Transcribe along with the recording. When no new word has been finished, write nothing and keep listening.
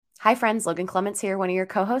Hi, friends. Logan Clements here, one of your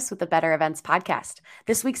co hosts with the Better Events podcast.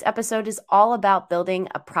 This week's episode is all about building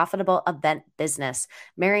a profitable event business.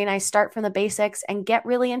 Mary and I start from the basics and get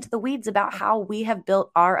really into the weeds about how we have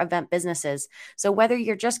built our event businesses. So, whether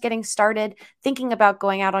you're just getting started, thinking about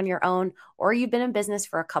going out on your own, or you've been in business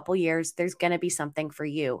for a couple years, there's going to be something for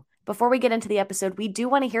you. Before we get into the episode, we do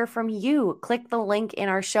want to hear from you. Click the link in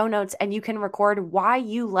our show notes and you can record why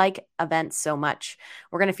you like events so much.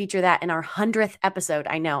 We're going to feature that in our 100th episode.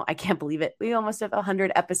 I know, I can't believe it. We almost have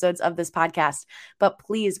 100 episodes of this podcast, but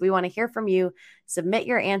please, we want to hear from you. Submit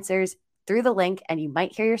your answers through the link and you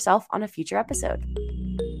might hear yourself on a future episode.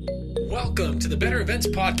 Welcome to the Better Events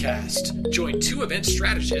Podcast. Join two event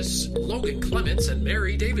strategists, Logan Clements and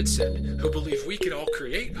Mary Davidson, who believe we can all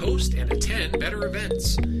create, host, and attend better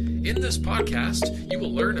events. In this podcast, you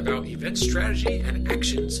will learn about event strategy and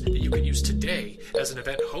actions that you can use today as an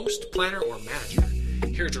event host, planner, or manager.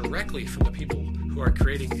 Hear directly from the people who are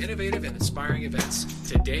creating innovative and inspiring events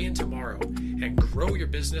today and tomorrow, and grow your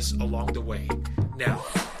business along the way. Now,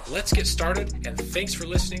 let's get started, and thanks for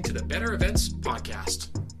listening to the Better Events Podcast.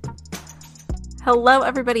 Hello,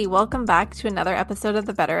 everybody. Welcome back to another episode of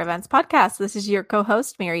the Better Events Podcast. This is your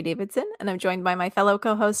co-host, Mary Davidson, and I'm joined by my fellow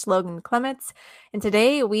co-host, Logan Clements. And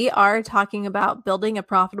today we are talking about building a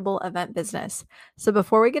profitable event business. So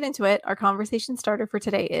before we get into it, our conversation starter for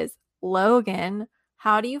today is, Logan,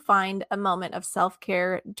 how do you find a moment of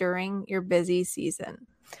self-care during your busy season?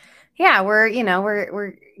 Yeah, we're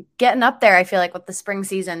getting up there, I feel like, with the spring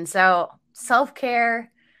season. So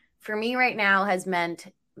self-care for me right now has meant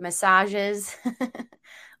massages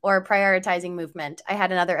or prioritizing movement. I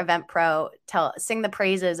had another event pro sing the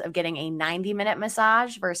praises of getting a 90-minute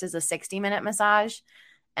massage versus a 60-minute massage.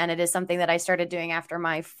 And it is something that I started doing after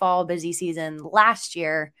my fall busy season last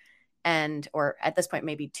year or at this point,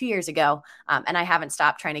 maybe 2 years ago. And I haven't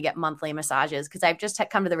stopped trying to get monthly massages because I've just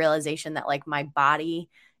come to the realization that like my body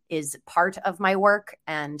is part of my work,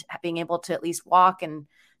 and being able to at least walk and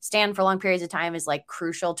stand for long periods of time is like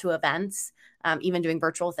crucial to events. Even doing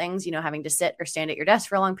virtual things, having to sit or stand at your desk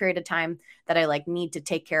for a long period of time, that I need to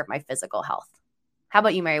take care of my physical health. How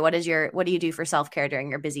about you, Mary? What do you do for self-care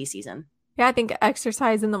during your busy season? Yeah, I think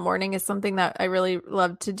exercise in the morning is something that I really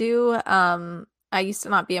love to do. I used to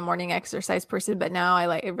not be a morning exercise person, but now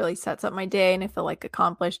it really sets up my day and I feel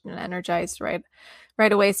accomplished and energized right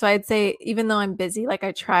away. So I'd say even though I'm busy,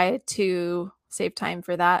 I try to save time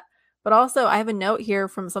for that. But also I have a note here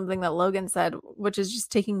from something that Logan said, which is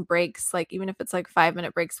just taking breaks, even if it's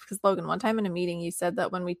 5-minute breaks, because Logan, one time in a meeting, you said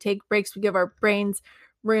that when we take breaks, we give our brains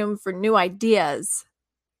room for new ideas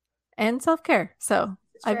and self-care. So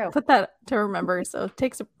I put that to remember. So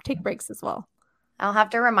take breaks as well. I'll have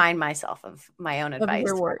to remind myself of my own advice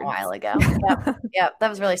a while ago. Yep. That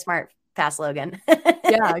was really smart. Pass Logan.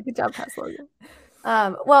 Yeah. Good job. Pass Logan.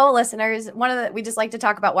 Well, listeners, we just like to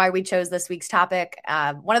talk about why we chose this week's topic.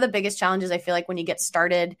 One of the biggest challenges I feel like when you get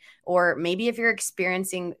started, or maybe if you're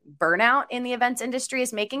experiencing burnout in the events industry,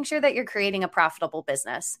 is making sure that you're creating a profitable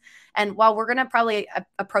business. And while we're going to probably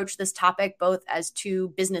approach this topic both as two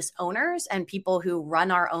business owners and people who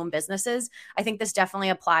run our own businesses, I think this definitely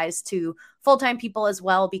applies to full-time people as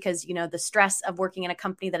well, because, the stress of working in a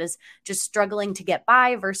company that is just struggling to get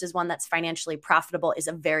by versus one that's financially profitable is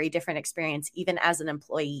a very different experience, even as an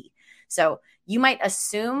employee. So you might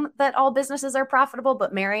assume that all businesses are profitable,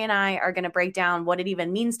 but Mary and I are going to break down what it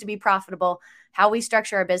even means to be profitable, how we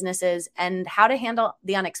structure our businesses, and how to handle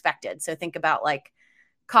the unexpected. So think about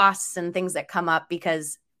costs and things that come up,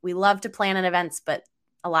 because we love to plan in events, but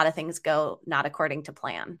a lot of things go not according to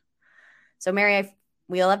plan. So Mary,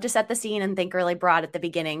 we love to set the scene and think really broad at the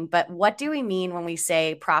beginning, but what do we mean when we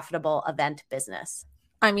say profitable event business?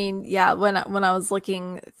 I mean, yeah, when I was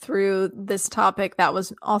looking through this topic, that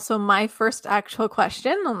was also my first actual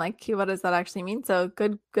question. I'm like, what does that actually mean? So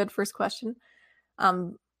good first question.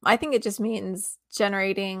 I think it just means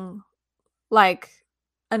generating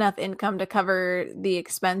enough income to cover the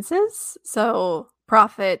expenses. So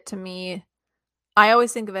profit to me, I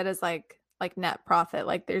always think of it as like net profit.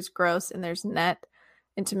 There's gross and there's net.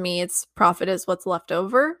 And to me, it's profit is what's left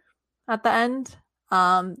over at the end.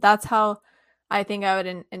 That's how I think I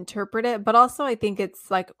would interpret it. But also I think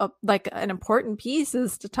it's an important piece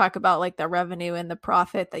is to talk about the revenue and the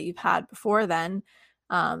profit that you've had before then.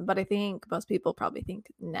 But I think most people probably think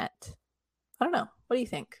net. I don't know. What do you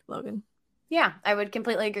think, Logan? Yeah, I would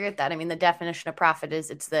completely agree with that. I mean, the definition of profit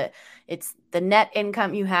is it's the net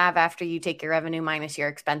income you have after you take your revenue minus your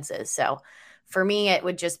expenses. So for me, it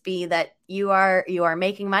would just be that you are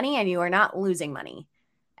making money and you are not losing money.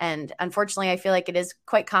 And unfortunately, I feel like it is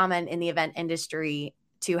quite common in the event industry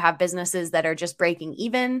to have businesses that are just breaking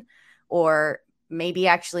even, or maybe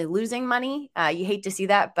actually losing money. You hate to see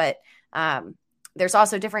that, but there's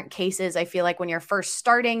also different cases. I feel like when you're first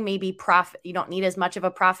starting, maybe you don't need as much of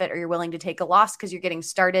a profit, or you're willing to take a loss because you're getting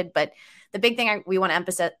started. But the big thing we want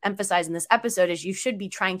to emphasize in this episode is you should be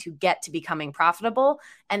trying to get to becoming profitable,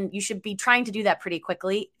 and you should be trying to do that pretty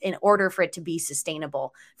quickly in order for it to be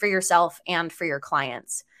sustainable for yourself and for your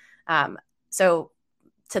clients. So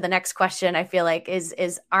to the next question, I feel like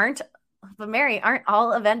but Mary, aren't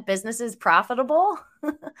all event businesses profitable?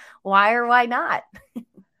 Why or why not?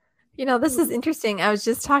 This is interesting. I was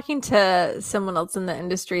just talking to someone else in the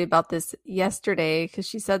industry about this yesterday because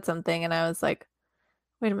she said something and I was like,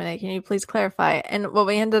 wait a minute, can you please clarify? And what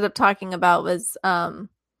we ended up talking about was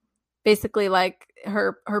basically like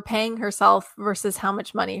her paying herself versus how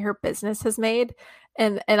much money her business has made.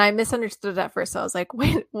 And I misunderstood at first. So I was like,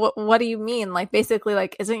 wait, what do you mean? Like, basically,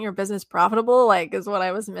 like, isn't your business profitable? Like, is what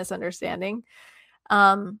I was misunderstanding.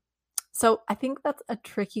 So I think that's a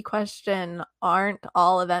tricky question. Aren't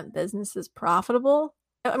all event businesses profitable?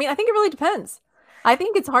 I mean, I think it really depends. I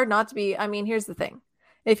think it's hard not to be. I mean, here's the thing.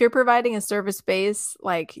 If you're providing a service base,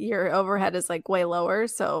 like your overhead is like way lower.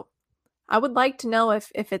 So I would like to know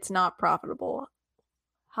if it's not profitable,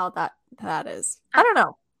 how that is. I don't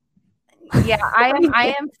know. Yeah,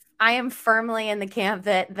 I am firmly in the camp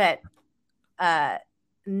that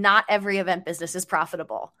not every event business is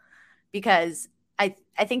profitable, because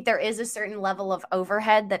I think there is a certain level of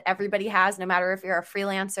overhead that everybody has, no matter if you're a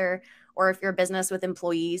freelancer or if you're a business with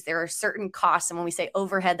employees. There are certain costs. And when we say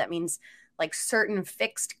overhead, that means like certain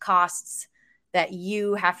fixed costs that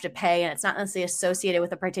you have to pay. And it's not necessarily associated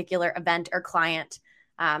with a particular event or client.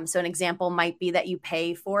 So an example might be that you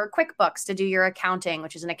pay for QuickBooks to do your accounting,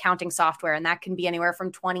 which is an accounting software. And that can be anywhere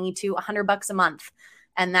from $20 to $100 a month.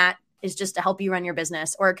 And that is just to help you run your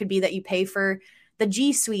business. Or it could be that you pay for the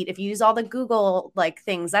G Suite. If you use all the Google like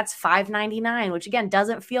things, that's $5.99, which again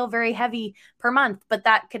doesn't feel very heavy per month, but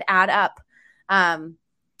that could add up.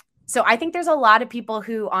 So I think there's a lot of people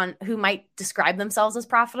who might describe themselves as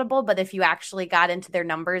profitable, but if you actually got into their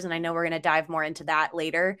numbers, and I know we're going to dive more into that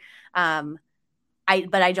later, but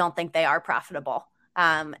I don't think they are profitable.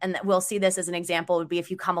 And we'll see this as an example would be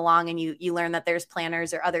if you come along and you learn that there's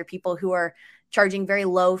planners or other people who are charging very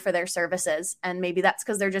low for their services. And maybe that's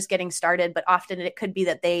because they're just getting started, but often it could be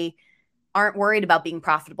that they aren't worried about being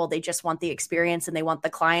profitable. They just want the experience and they want the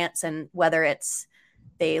clients. And whether it's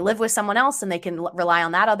they live with someone else and they can rely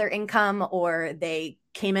on that other income, or they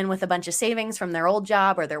came in with a bunch of savings from their old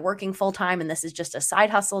job, or they're working full time and this is just a side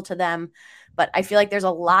hustle to them. But I feel like there's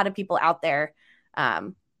a lot of people out there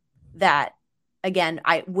that, again,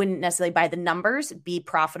 I wouldn't necessarily by the numbers be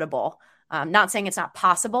profitable. Not saying it's not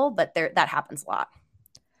possible, but that happens a lot.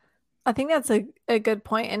 I think that's a good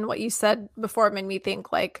point. And what you said before made me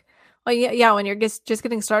think like, well, yeah, when you're just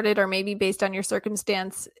getting started, or maybe based on your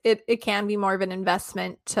circumstance, it can be more of an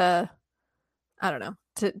investment to, I don't know,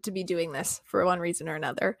 to be doing this for one reason or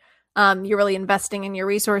another. You're really investing in your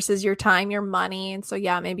resources, your time, your money. And so,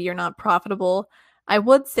 yeah, maybe you're not profitable. I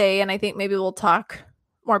would say, and I think maybe we'll talk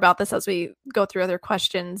more about this as we go through other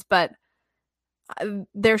questions, but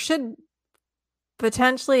there should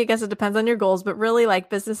potentially, I guess it depends on your goals, but really,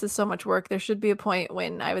 like, business is so much work. There should be a point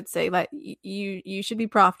when I would say that you should be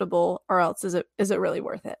profitable, or else is it really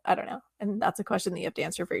worth it? I don't know. And that's a question that you have to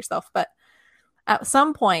answer for yourself. But at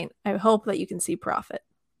some point, I hope that you can see profit.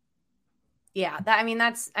 Yeah,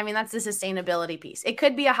 that's the sustainability piece. It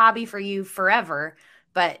could be a hobby for you forever,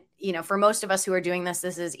 but for most of us who are doing this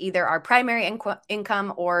is either our primary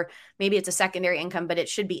income, or maybe it's a secondary income, but it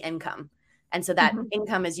should be income. And so that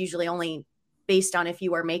income is usually only based on if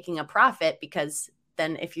you are making a profit, because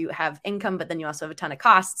then if you have income, but then you also have a ton of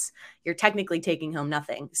costs, you're technically taking home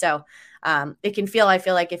nothing. So I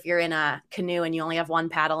feel like if you're in a canoe and you only have one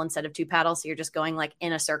paddle instead of two paddles, so you're just going like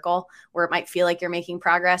in a circle where it might feel like you're making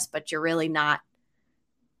progress, but you're really not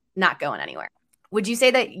going anywhere. Would you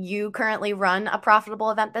say that you currently run a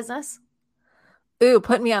profitable event business? Ooh,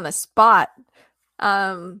 put me on the spot.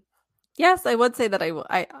 Yes, I would say that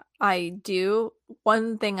I do.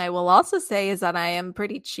 One thing I will also say is that I am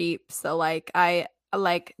pretty cheap. So like I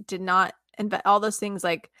did not invest all those things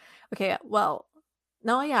like, okay, well,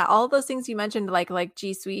 no, yeah, all those things you mentioned like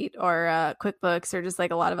G Suite or QuickBooks or just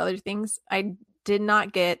like a lot of other things, I did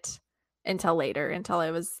not get until later, until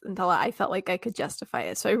I felt like I could justify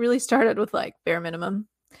it. So I really started with like bare minimum,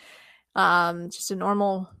 just a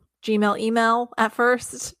normal Gmail email at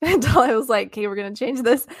first until I was like, okay, we're going to change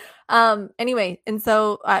this. Anyway. And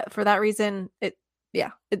so for that reason, it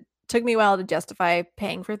took me a while to justify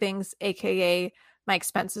paying for things, AKA my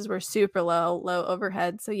expenses were super low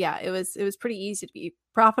overhead. So yeah, it was pretty easy to be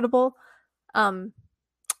profitable.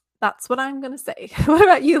 That's what I'm going to say. What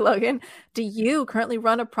about you, Logan? Do you currently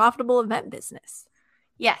run a profitable event business?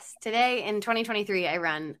 Yes. Today in 2023, I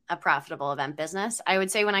run a profitable event business. I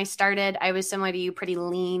would say when I started, I was similar to you, pretty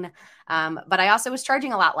lean, but I also was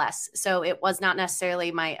charging a lot less. So it was not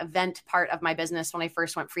necessarily my event part of my business when I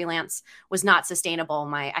first went freelance was not sustainable.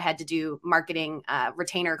 I had to do marketing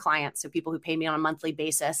retainer clients, so people who paid me on a monthly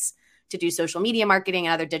basis to do social media marketing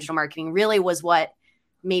and other digital marketing really was what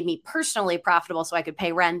made me personally profitable so I could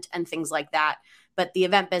pay rent and things like that. But the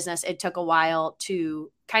event business, it took a while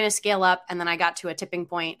to kind of scale up. And then I got to a tipping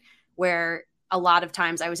point where a lot of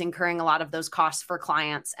times I was incurring a lot of those costs for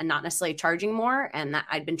clients and not necessarily charging more. And that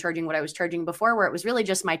I'd been charging what I was charging before, where it was really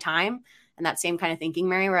just my time. And that same kind of thinking,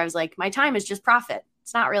 Mary, where I was like, my time is just profit.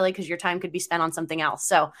 It's not really, because your time could be spent on something else.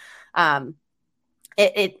 So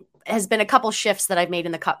it has been a couple shifts that I've made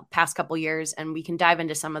in the past couple years, and we can dive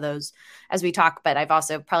into some of those as we talk. But I've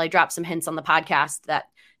also probably dropped some hints on the podcast that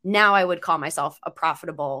now I would call myself a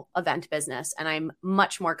profitable event business. And I'm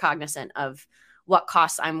much more cognizant of what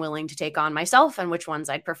costs I'm willing to take on myself and which ones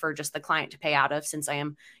I'd prefer just the client to pay out of, since I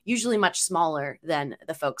am usually much smaller than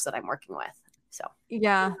the folks that I'm working with. So,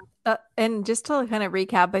 yeah. And just to kind of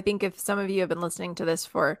recap, I think if some of you have been listening to this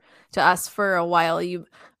to us for a while, you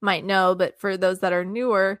might know, but for those that are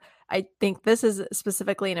newer, I think this is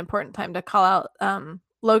specifically an important time to call out.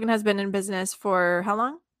 Logan has been in business for how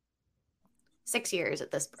long? 6 years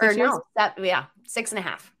at this, 6 years?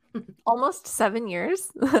 6.5. Almost 7 years.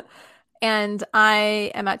 And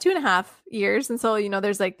I am at 2.5 years. And so,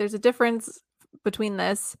 there's a difference between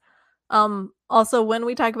this. Also, when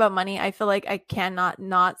we talk about money, I feel like I cannot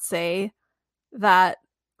not say that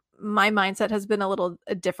my mindset has been a little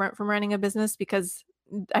different from running a business, because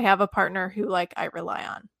I have a partner who I rely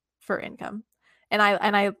on for income. And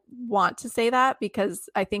I want to say that because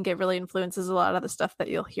I think it really influences a lot of the stuff that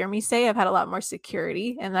you'll hear me say. I've had a lot more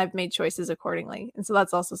security and I've made choices accordingly. And so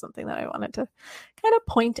that's also something that I wanted to kind of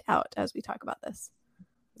point out as we talk about this.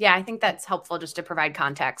 Yeah, I think that's helpful just to provide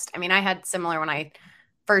context. I mean, I had similar when I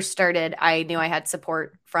first started. I knew I had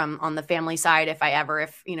support on the family side if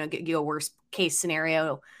get a worst case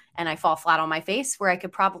scenario and I fall flat on my face, where I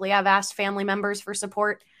could probably have asked family members for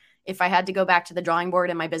support if I had to go back to the drawing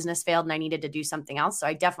board and my business failed and I needed to do something else. So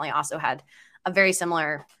I definitely also had a very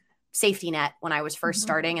similar safety net when I was first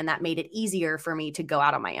starting, and that made it easier for me to go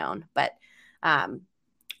out on my own. But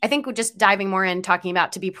I think we're just diving more in, talking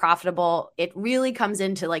about to be profitable, it really comes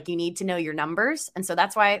into you need to know your numbers. And so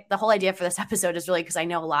that's why the whole idea for this episode is really because I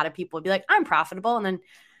know a lot of people would be like, I'm profitable. And then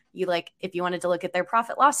if you wanted to look at their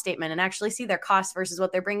profit loss statement and actually see their costs versus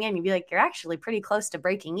what they're bringing in, you'd be like, you're actually pretty close to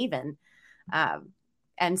breaking even.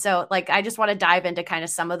 And so I just want to dive into kind of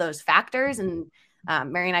some of those factors, and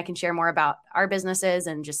Mary and I can share more about our businesses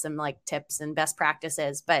and just some tips and best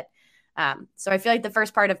practices. But so I feel like the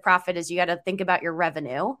first part of profit is you got to think about your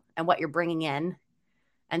revenue and what you're bringing in.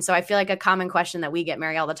 And so I feel like a common question that we get,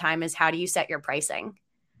 Mary, all the time is, how do you set your pricing?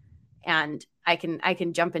 And I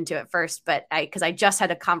can jump into it first, but because I just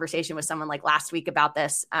had a conversation with someone last week about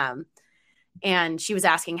this. And she was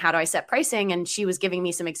asking, how do I set pricing? And she was giving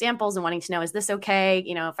me some examples and wanting to know, is this okay?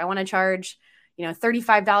 If I want to charge,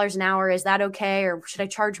 $35 an hour, is that okay? Or should I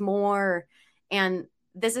charge more? And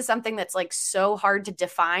this is something that's so hard to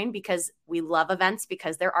define, because we love events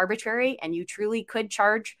because they're arbitrary, and you truly could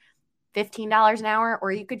charge $15 an hour,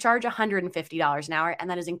 or you could charge $150 an hour. And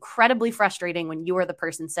that is incredibly frustrating when you are the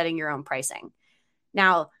person setting your own pricing.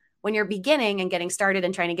 Now, when you're beginning and getting started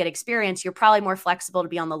and trying to get experience, you're probably more flexible to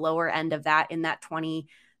be on the lower end of that, in that $20,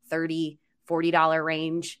 $30, $40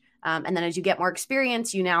 range. And then as you get more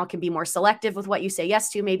experience, you now can be more selective with what you say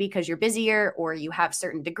yes to, maybe because you're busier or you have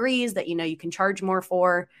certain degrees that you can charge more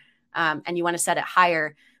for, and you want to set it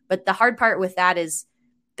higher. But the hard part with that is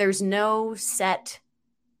there's no set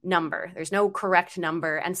number. There's no correct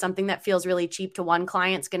number, and something that feels really cheap to one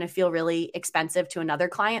client is going to feel really expensive to another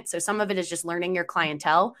client. So some of it is just learning your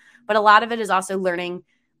clientele, but a lot of it is also learning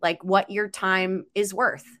what your time is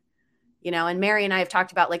worth. And Mary and I have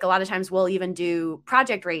talked about a lot of times we'll even do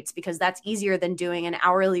project rates, because that's easier than doing an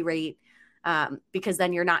hourly rate, because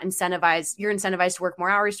then you're not incentivized. You're incentivized to work more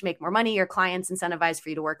hours to make more money. Your client's incentivized for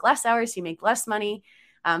you to work less hours so you make less money.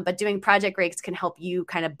 But doing project rates can help you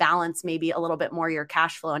kind of balance maybe a little bit more your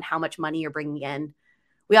cash flow and how much money you're bringing in.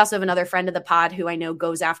 We also have another friend of the pod who I know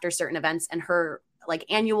goes after certain events, and her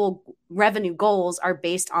annual revenue goals are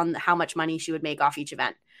based on how much money she would make off each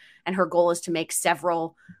event. And her goal is to make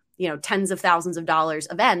several, tens of thousands of dollars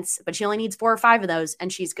events, but she only needs 4 or 5 of those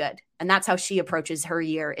and she's good. And that's how she approaches her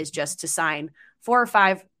year, is just to sign 4 or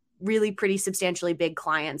 5 really pretty substantially big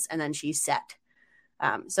clients, and then she's set.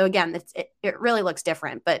 So again, it really looks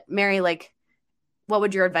different. But Mary, what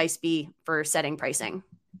would your advice be for setting pricing?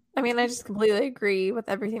 I mean, I just completely agree with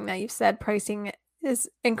everything that you've said. Pricing is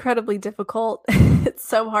incredibly difficult. It's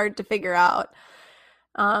so hard to figure out.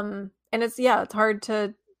 And it's hard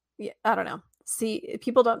to, I don't know, see,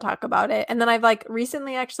 people don't talk about it. And then I've like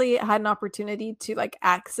recently actually had an opportunity to like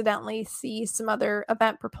accidentally see some other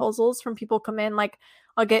event proposals from people come in. Like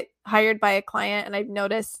I'll get hired by a client and I've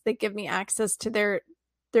noticed they give me access to their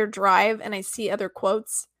drive and I see other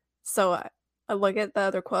quotes. So I look at the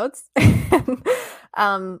other quotes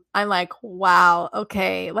and I'm like, wow,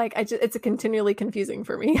 okay. Like it's continually confusing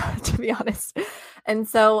for me, to be honest. And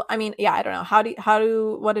so, I mean, I don't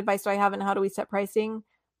know. What advice do I have and how do we set pricing?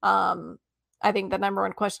 I think the number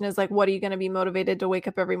one question is like, what are you going to be motivated to wake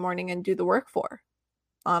up every morning and do the work for?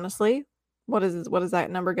 Honestly, what is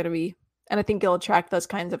that number going to be? And I think you'll attract those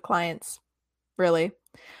kinds of clients, really.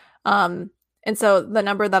 And so the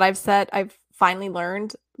number that I've set, I've finally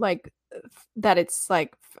learned like that it's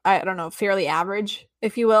like, I don't know, fairly average,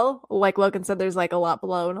 if you will. Like Logan said, there's like a lot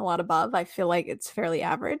below and a lot above. I feel like it's fairly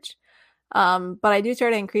average. But I do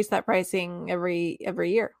try to increase that pricing every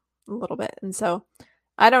year a little bit. And so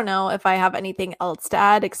I don't know if I have anything else to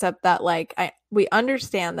add except that like we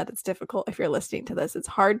understand that it's difficult if you're listening to this. It's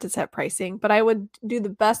hard to set pricing, but I would do the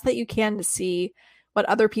best that you can to see what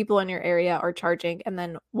other people in your area are charging and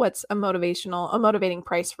then what's a motivating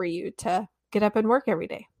price for you to get up and work every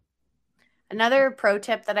day. Another pro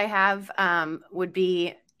tip that I have would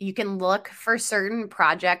be you can look for certain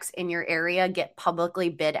projects in your area, get publicly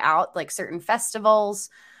bid out, like certain festivals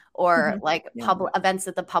or public events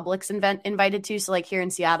that the public's invited to. So like here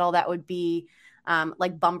in Seattle, that would be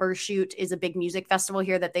like Bumbershoot is a big music festival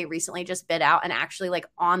here that they recently just bid out. And actually like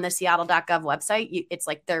on the seattle.gov website, it's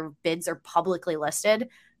like their bids are publicly listed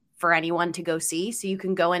for anyone to go see. So you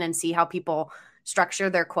can go in and see how people structure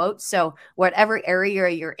their quotes. So whatever area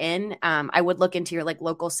you're in, I would look into your like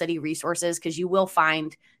local city resources because you will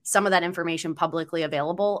find some of that information publicly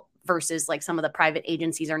available versus like some of the private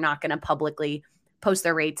agencies are not going to publicly post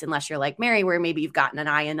their rates unless you're like Mary, where maybe you've gotten an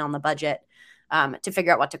eye in on the budget to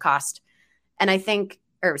figure out what to cost. And I think,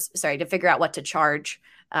 to figure out what to charge.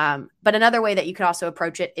 But another way that you could also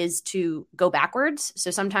approach it is to go backwards. So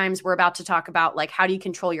sometimes we're about to talk about like, how do you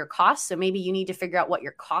control your costs? So maybe you need to figure out what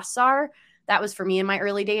your costs are. That was for me in my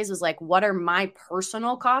early days was like, what are my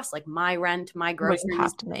personal costs? Like my rent, my groceries. What you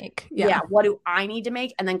have to make. Yeah. What do I need to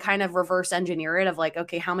make? And then kind of reverse engineer it of like,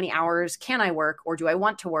 okay, how many hours can I work or do I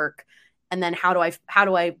want to work? And then how do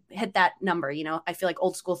I hit that number? You know, I feel like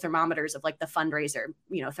old school thermometers of like the fundraiser,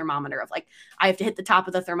 you know, thermometer of like, I have to hit the top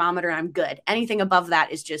of the thermometer and I'm good. Anything above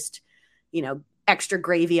that is just, you know, extra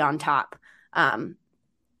gravy on top.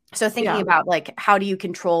 So thinking about like, how do you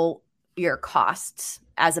control your costs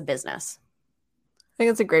as a business? I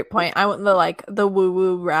think it's a great point. I want the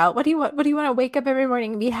woo-woo route. What do you want to wake up every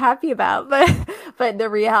morning and be happy about? But the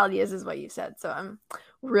reality is what you said. So I'm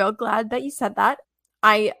real glad that you said that.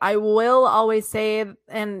 I will always say,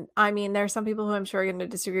 and I mean, there are some people who I'm sure are going to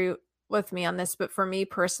disagree with me on this, but for me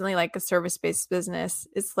personally, like a service-based business,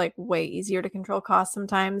 it's like way easier to control costs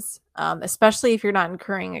sometimes, especially if you're not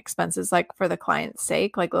incurring expenses like for the client's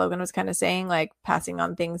sake, like Logan was kind of saying, like passing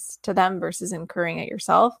on things to them versus incurring it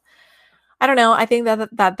yourself. I don't know. I think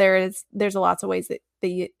that there's lots of ways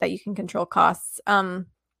that you can control costs. I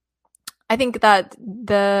think that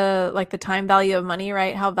the time value of money,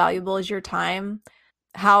 right? How valuable is your time?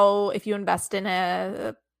 How, if you invest in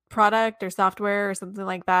a product or software or something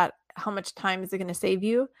like that, how much time is it going to save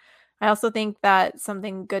you? I also think that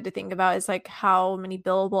something good to think about is like how many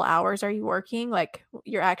billable hours are you working? Like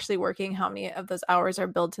you're actually working, how many of those hours are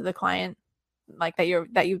billed to the client, like that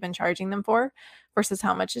you've been charging them for, versus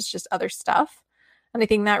how much is just other stuff. And I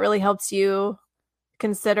think that really helps you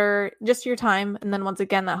consider just your time. And then once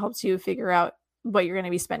again, that helps you figure out what you're going to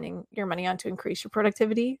be spending your money on to increase your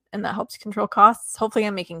productivity. And that helps control costs. Hopefully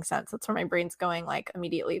I'm making sense. That's where my brain's going like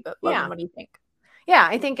immediately. But Logan, what do you think? Yeah,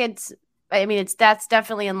 I think that's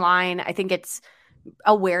definitely in line. I think it's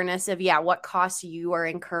awareness of, what costs you are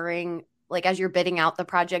incurring. Like as you're bidding out the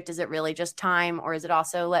project, is it really just time, or is it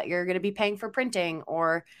also that you're going to be paying for printing?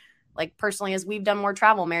 Or like personally, as we've done more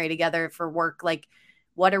travel, Mary, together for work, like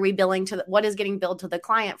what are we billing to what is getting billed to the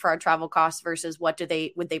client for our travel costs versus would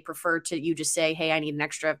they prefer to you just say, hey, I need an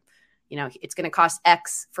extra, it's going to cost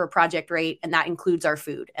X for a project rate. And that includes our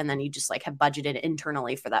food. And then you just like have budgeted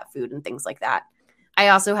internally for that food and things like that. I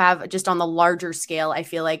also have just on the larger scale, I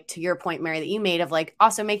feel like to your point, Mary, that you made of like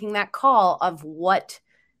also making that call of what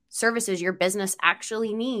services your business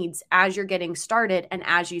actually needs as you're getting started and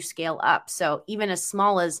as you scale up. So even as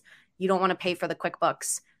small as you don't want to pay for the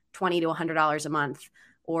QuickBooks $20 to $100 a month,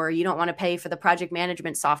 or you don't want to pay for the project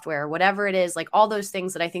management software, whatever it is, like all those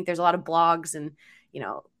things that I think there's a lot of blogs and,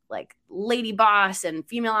 like Lady Boss and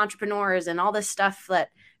female entrepreneurs and all this stuff that,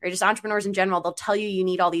 or just entrepreneurs in general, they'll tell you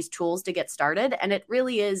need all these tools to get started. And it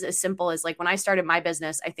really is as simple as like when I started my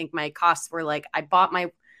business, I think my costs were like, I bought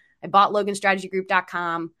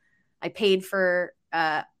LoganStrategyGroup.com. I paid for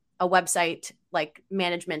a website like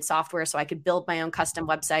management software so I could build my own custom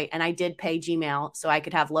website. And I did pay Gmail so I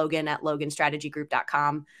could have Logan at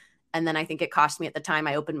LoganStrategyGroup.com. And then I think it cost me at the time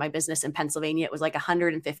I opened my business in Pennsylvania, it was like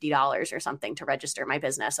 $150 or something to register my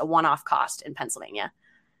business, a one-off cost in Pennsylvania.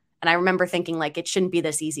 And I remember thinking like, it shouldn't be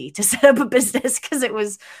this easy to set up a business because it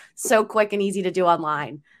was so quick and easy to do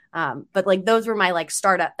online. But like, those were my like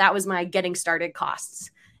startup, that was my getting started costs.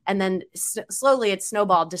 And then slowly it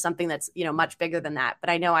snowballed to something that's, much bigger than that. But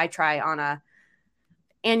I know I try on a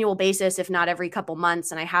annual basis, if not every couple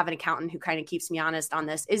months, and I have an accountant who kind of keeps me honest on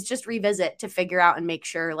this, is just revisit to figure out and make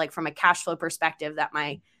sure, like from a cash flow perspective, that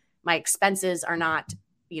my expenses are not,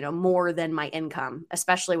 more than my income,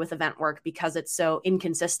 especially with event work, because it's so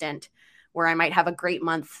inconsistent, where I might have a great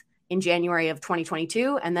month in January of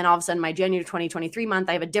 2022. And then all of a sudden my January 2023 month,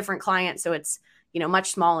 I have a different client. So it's,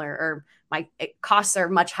 much smaller, or my costs are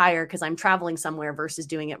much higher because I'm traveling somewhere versus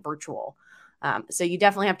doing it virtual. So you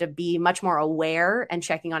definitely have to be much more aware and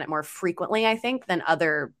checking on it more frequently, I think, than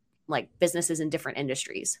other like businesses in different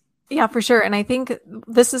industries. Yeah, for sure. And I think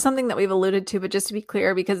this is something that we've alluded to, but just to be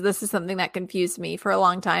clear, because this is something that confused me for a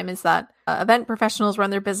long time, is that event professionals run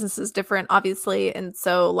their businesses different, obviously. And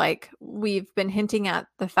so like we've been hinting at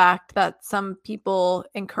the fact that some people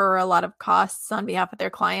incur a lot of costs on behalf of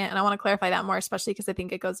their client. And I want to clarify that more, especially because I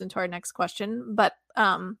think it goes into our next question. But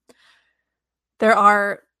there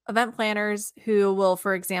are event planners who will,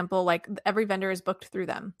 for example, like every vendor is booked through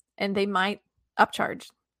them and they might upcharge.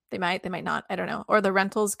 They might not, I don't know. Or the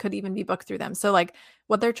rentals could even be booked through them. So like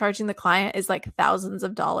what they're charging the client is like thousands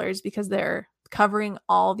of dollars because they're covering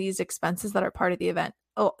all these expenses that are part of the event.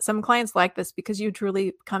 Oh, some clients like this because you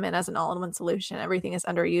truly come in as an all-in-one solution. Everything is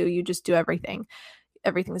under you. You just do everything.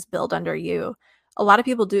 Everything is billed under you. A lot of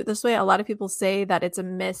people do it this way. A lot of people say that it's a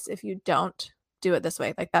miss if you don't do it this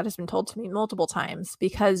way. Like that has been told to me multiple times,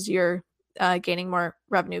 because you're gaining more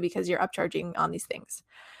revenue because you're upcharging on these things.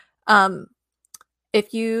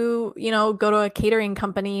 If you, go to a catering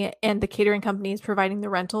company and the catering company is providing the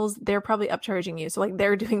rentals, they're probably upcharging you. So like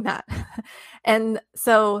they're doing that. And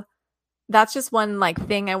so that's just one like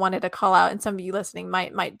thing I wanted to call out. And some of you listening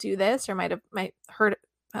might do this or might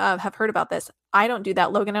have heard about this. I don't do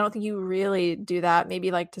that, Logan. I don't think you really do that.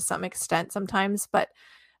 Maybe like to some extent sometimes, but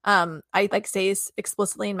I like say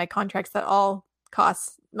explicitly in my contracts that all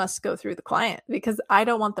costs must go through the client because I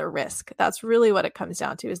don't want the risk. That's really what it comes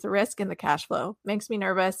down to, is the risk and the cash flow. Makes me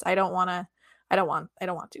nervous. I don't want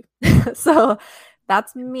to. So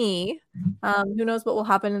that's me. Who knows what will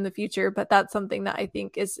happen in the future, but that's something that I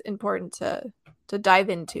think is important to dive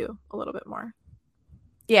into a little bit more.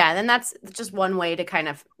 Yeah, then that's just one way to kind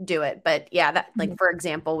of do it. But yeah, that like for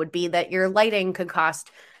example would be that your lighting could cost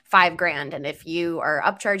 $5,000. And if you are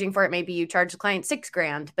upcharging for it, maybe you charge the client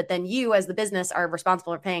 $6,000, but then you as the business are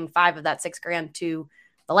responsible for paying $5,000 of that $6,000 to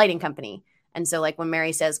the lighting company. And so like when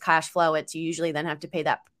Mary says cash flow, it's you usually then have to pay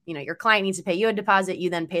that, your client needs to pay you a deposit. You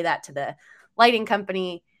then pay that to the lighting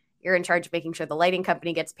company. You're in charge of making sure the lighting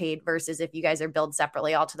company gets paid, versus if you guys are billed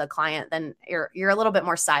separately all to the client, then you're a little bit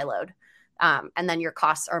more siloed. And then your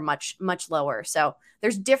costs are much, much lower. So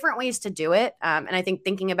there's different ways to do it. And I think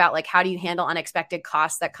thinking about like, how do you handle unexpected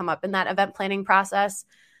costs that come up in that event planning process?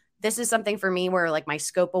 This is something for me where like my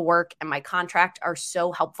scope of work and my contract are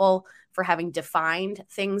so helpful for having defined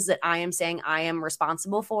things that I am saying I am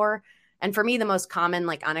responsible for. And for me, the most common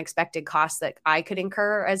like unexpected costs that I could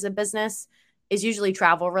incur as a business is usually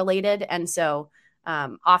travel related. And so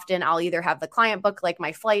often I'll either have the client book like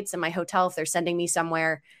my flights and my hotel if they're sending me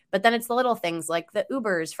somewhere, but then it's the little things like the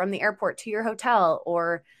Ubers from the airport to your hotel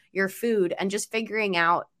or your food, and just figuring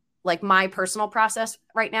out like my personal process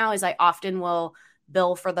right now is I often will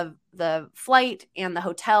bill for the flight and the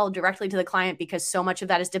hotel directly to the client, because so much of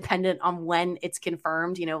that is dependent on when it's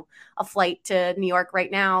confirmed. A flight to New York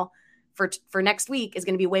right now for next week is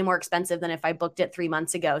going to be way more expensive than if I booked it 3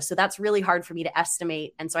 months ago. So that's really hard for me to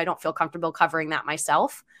estimate. And so I don't feel comfortable covering that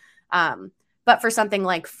myself. But for something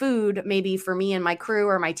like food, maybe for me and my crew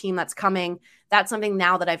or my team that's coming, that's something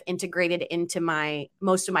now that I've integrated into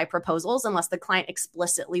most of my proposals, unless the client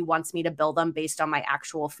explicitly wants me to bill them based on my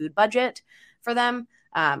actual food budget for them.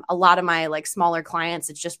 A lot of my like smaller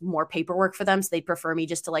clients, it's just more paperwork for them. So they prefer me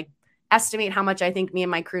just to like estimate how much I think me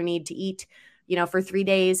and my crew need to eat for 3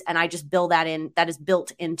 days, and I just bill that in. That is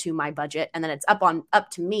built into my budget, and then it's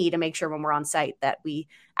up to me to make sure when we're on site that we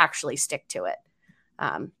actually stick to it.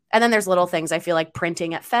 And then there's little things I feel like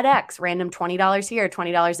printing at FedEx, random $20 here,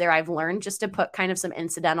 $20 there. I've learned just to put kind of some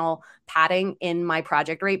incidental padding in my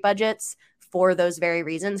project rate budgets for those very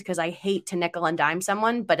reasons, because I hate to nickel and dime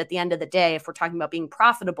someone. But at the end of the day, if we're talking about being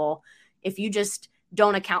profitable, if you just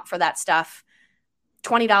don't account for that stuff,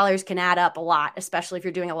 $20 can add up a lot, especially if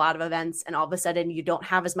you're doing a lot of events and all of a sudden you don't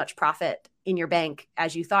have as much profit in your bank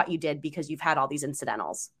as you thought you did because you've had all these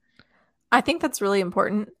incidentals. I think that's really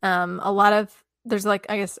important. There's I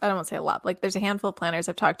guess I don't want to say a lot, there's a handful of planners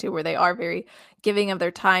I've talked to where they are very giving of their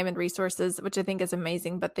time and resources, which I think is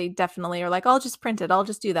amazing, but they definitely are I'll just print it. I'll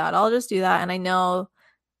just do that. And I know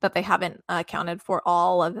that they haven't accounted for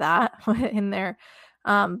all of that in their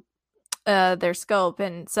scope.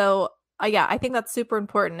 And so, I think that's super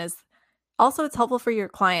important. Is also, it's helpful for your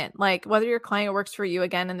client, whether your client works for you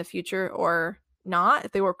again in the future or not.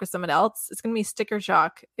 If they work with someone else, it's going to be sticker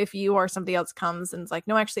shock if you or somebody else comes and it's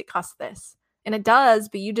no, actually it costs this. And it does,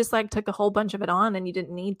 but you just took a whole bunch of it on and you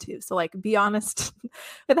didn't need to. So be honest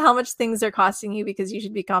with how much things are costing you, because you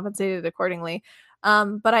should be compensated accordingly.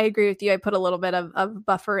 But I agree with you. I put a little bit of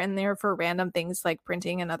buffer in there for random things like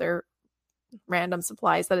printing and other random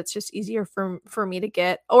supplies that it's just easier for me to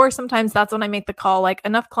get. Or sometimes that's when I make the call,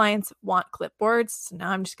 enough clients want clipboards, so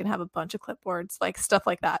now I'm just going to have a bunch of clipboards, stuff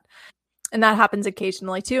like that. And that happens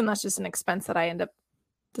occasionally too. And that's just an expense that I end up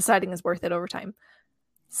deciding is worth it over time.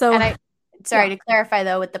 So, and to clarify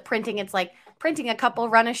though, with the printing, it's printing a couple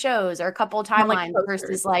run of shows or a couple timelines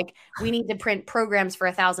versus we need to print programs for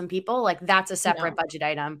 1,000 people. That's a separate budget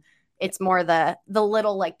item. It's more the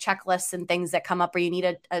little checklists and things that come up where you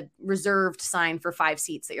need a reserved sign for 5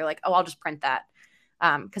 seats that you're oh, I'll just print that.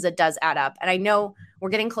 Because it does add up. And I know we're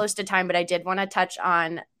getting close to time, but I did want to touch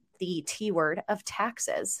on the T word of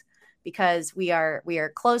taxes, because we are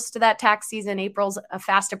close to that tax season. April's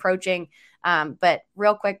fast approaching. But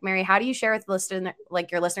real quick, Mary, how do you share with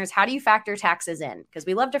your listeners, how do you factor taxes in? Because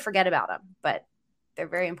we love to forget about them, but they're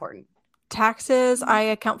very important. Taxes, I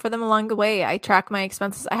account for them along the way. I track my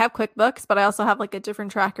expenses. I have QuickBooks, but I also have a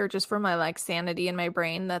different tracker just for my sanity in my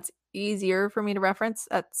brain. That's easier for me to reference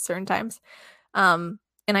at certain times. And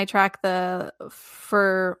I track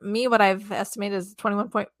for me, what I've estimated is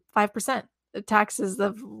 21.5% taxes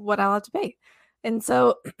of what I'll have to pay. And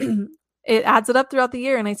so it adds it up throughout the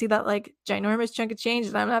year. And I see that ginormous chunk of change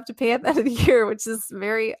that I'm gonna have to pay at the end of the year, which is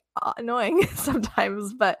very annoying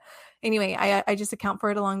sometimes. But anyway, I just account for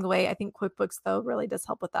it along the way. I think QuickBooks though really does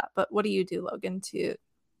help with that. But what do you do, Logan, to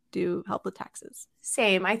do help with taxes?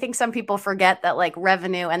 Same. I think some people forget that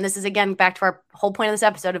revenue, and this is again back to our whole point of this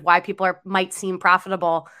episode of why people might seem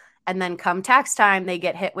profitable, and then come tax time, they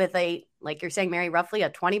get hit with like you're saying, Mary, roughly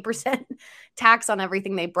a 20% tax on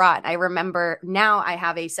everything they brought. I remember now I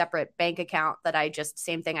have a separate bank account that I just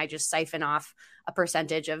siphon off a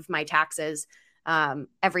percentage of my taxes.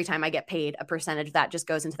 Every time I get paid, a percentage of that just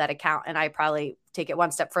goes into that account. And I probably take it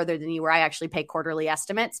one step further than you, where I actually pay quarterly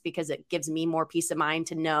estimates, because it gives me more peace of mind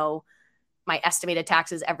to know my estimated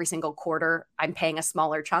taxes every single quarter. I'm paying a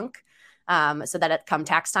smaller chunk, so that at come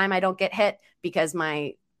tax time, I don't get hit, because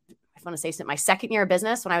I want to say since my second year of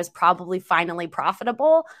business, when I was probably finally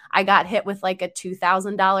profitable, I got hit with a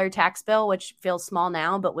 $2,000 tax bill, which feels small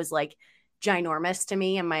now, but was ginormous to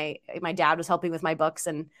me. And my dad was helping with my books,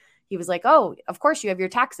 and he was "Oh, of course you have your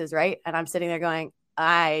taxes, right?" And I'm sitting there going,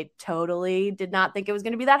 I totally did not think it was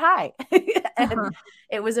going to be that high. And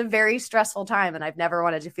it was a very stressful time, and I've never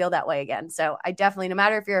wanted to feel that way again. So I definitely, no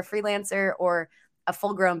matter if you're a freelancer or a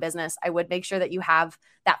full grown business, I would make sure that you have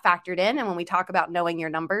that factored in. And when we talk about knowing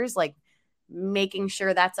your numbers, making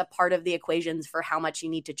sure that's a part of the equations for how much you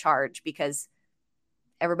need to charge, because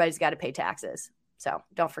everybody's got to pay taxes. So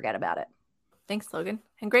don't forget about it. Thanks, Logan.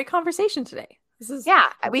 And great conversation today.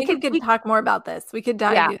 We could talk more about this. We could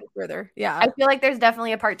dive further. Yeah. I feel like there's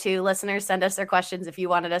definitely a part 2. Listeners, send us their questions if you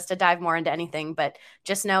wanted us to dive more into anything, but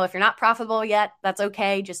just know if you're not profitable yet, that's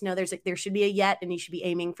okay. Just know there should be a yet, and you should be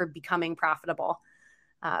aiming for becoming profitable.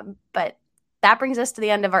 But that brings us to the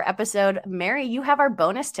end of our episode. Mary, you have our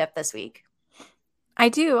bonus tip this week. I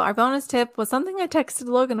do. Our bonus tip was something I texted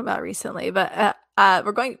Logan about recently, but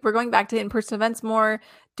we're going back to in-person events more,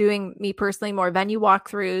 doing me personally more venue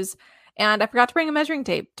walkthroughs. And I forgot to bring a measuring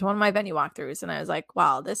tape to one of my venue walkthroughs. And I was like,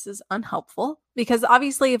 wow, this is unhelpful, because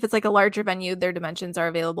obviously if it's a larger venue, their dimensions are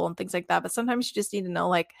available and things like that. But sometimes you just need to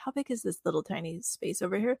know, how big is this little tiny space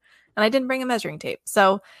over here? And I didn't bring a measuring tape.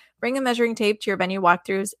 So bring a measuring tape to your venue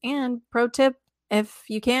walkthroughs. And pro tip, if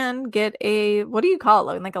you can get a, what do you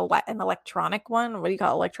call it? Like an electronic one? What do you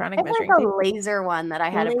call it? Electronic It's measuring like tape? a laser one that I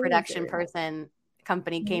had a production Laser. person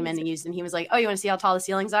company came in and used, and he was like, "Oh, you want to see how tall the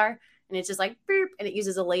ceilings are?" And it's just like boop, and it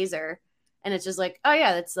uses a laser, and it's just like, "Oh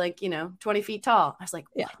yeah, that's like 20 feet tall." I was like,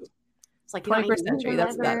 Yeah. "What?" It's like 21st century.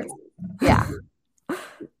 That's what that is. Yeah,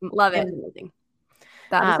 Love it. Amazing.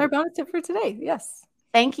 That is our bonus tip for today. Yes.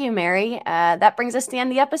 Thank you, Mary. That brings us to the end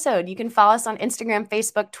of the episode. You can follow us on Instagram,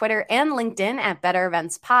 Facebook, Twitter, and LinkedIn at Better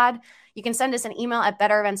Events Pod. You can send us an email at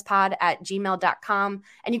bettereventspod@gmail.com.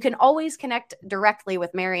 And you can always connect directly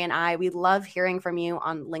with Mary and I. We love hearing from you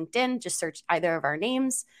on LinkedIn. Just search either of our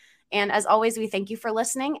names. And as always, we thank you for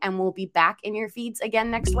listening, and we'll be back in your feeds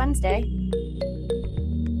again next Wednesday.